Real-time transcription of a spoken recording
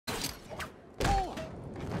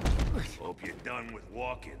done with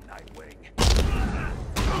walking, Nightwing.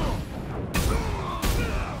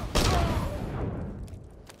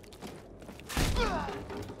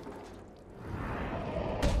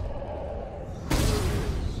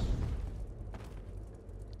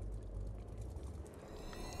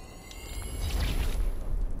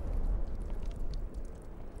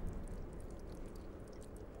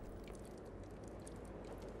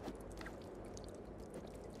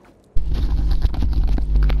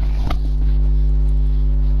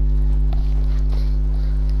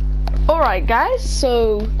 Alright guys,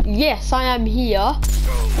 so yes, I am here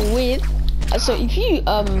with, so if you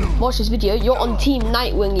watch this video, you're on Team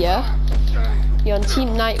Nightwing, yeah? You're on Team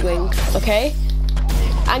Nightwing, okay?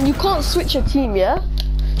 And you can't switch your team, yeah?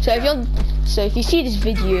 So if you see this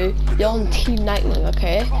video, you're on Team Nightwing,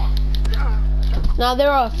 okay? Now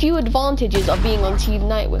there are a few advantages of being on Team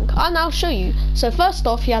Nightwing, and I'll show you. So first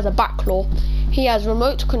off, he has a back claw, he has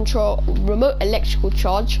remote electrical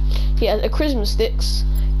charge, he has a charisma sticks,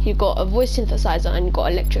 he got a voice synthesizer, and he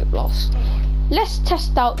got electric blast. Let's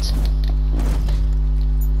test out.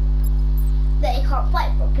 They can't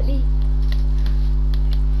fight properly.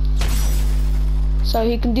 So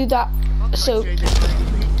he can do that. So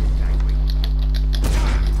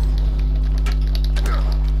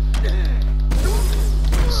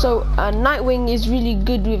Nightwing is really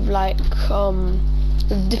good with like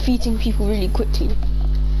defeating people really quickly.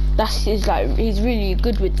 He's really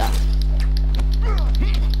good with that.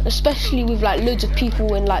 Especially with like loads of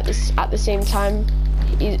people in like this at the same time.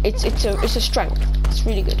 It's a strength. It's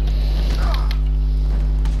really good.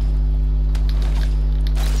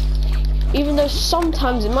 Even though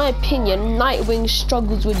sometimes, in my opinion, Nightwing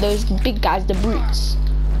struggles with those big guys, the brutes.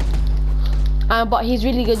 But he's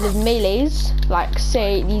really good with melees, like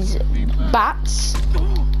say these bats.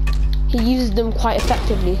 He uses them quite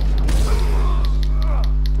effectively.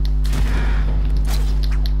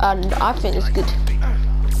 And I think it's good.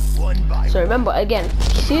 So remember, again,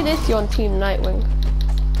 see this, you're on Team Nightwing.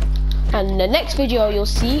 And the next video you'll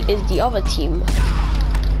see is the other team.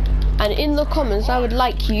 And in the comments, I would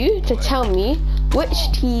like you to tell me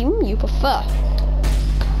which team you prefer.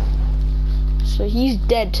 So he's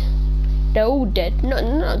dead. They're all dead. No,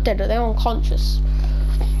 not dead, they're unconscious.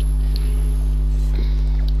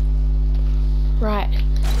 Right.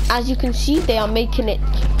 As you can see, they are making it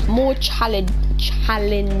more challenging.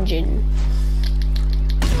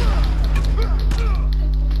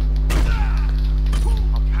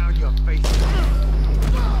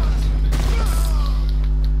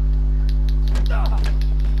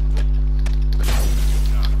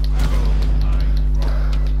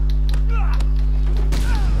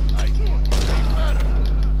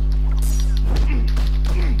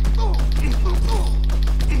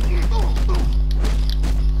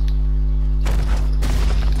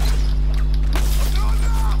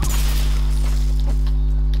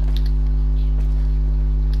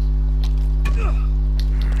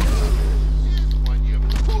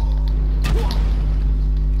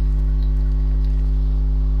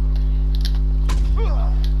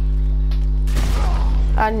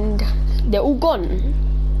 And they're all gone.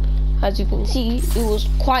 As you can see,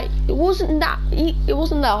 it wasn't that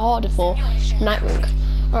hard for Nightwing.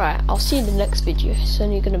 Alright, I'll see you in the next video. It's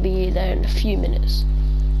only gonna be there in a few minutes.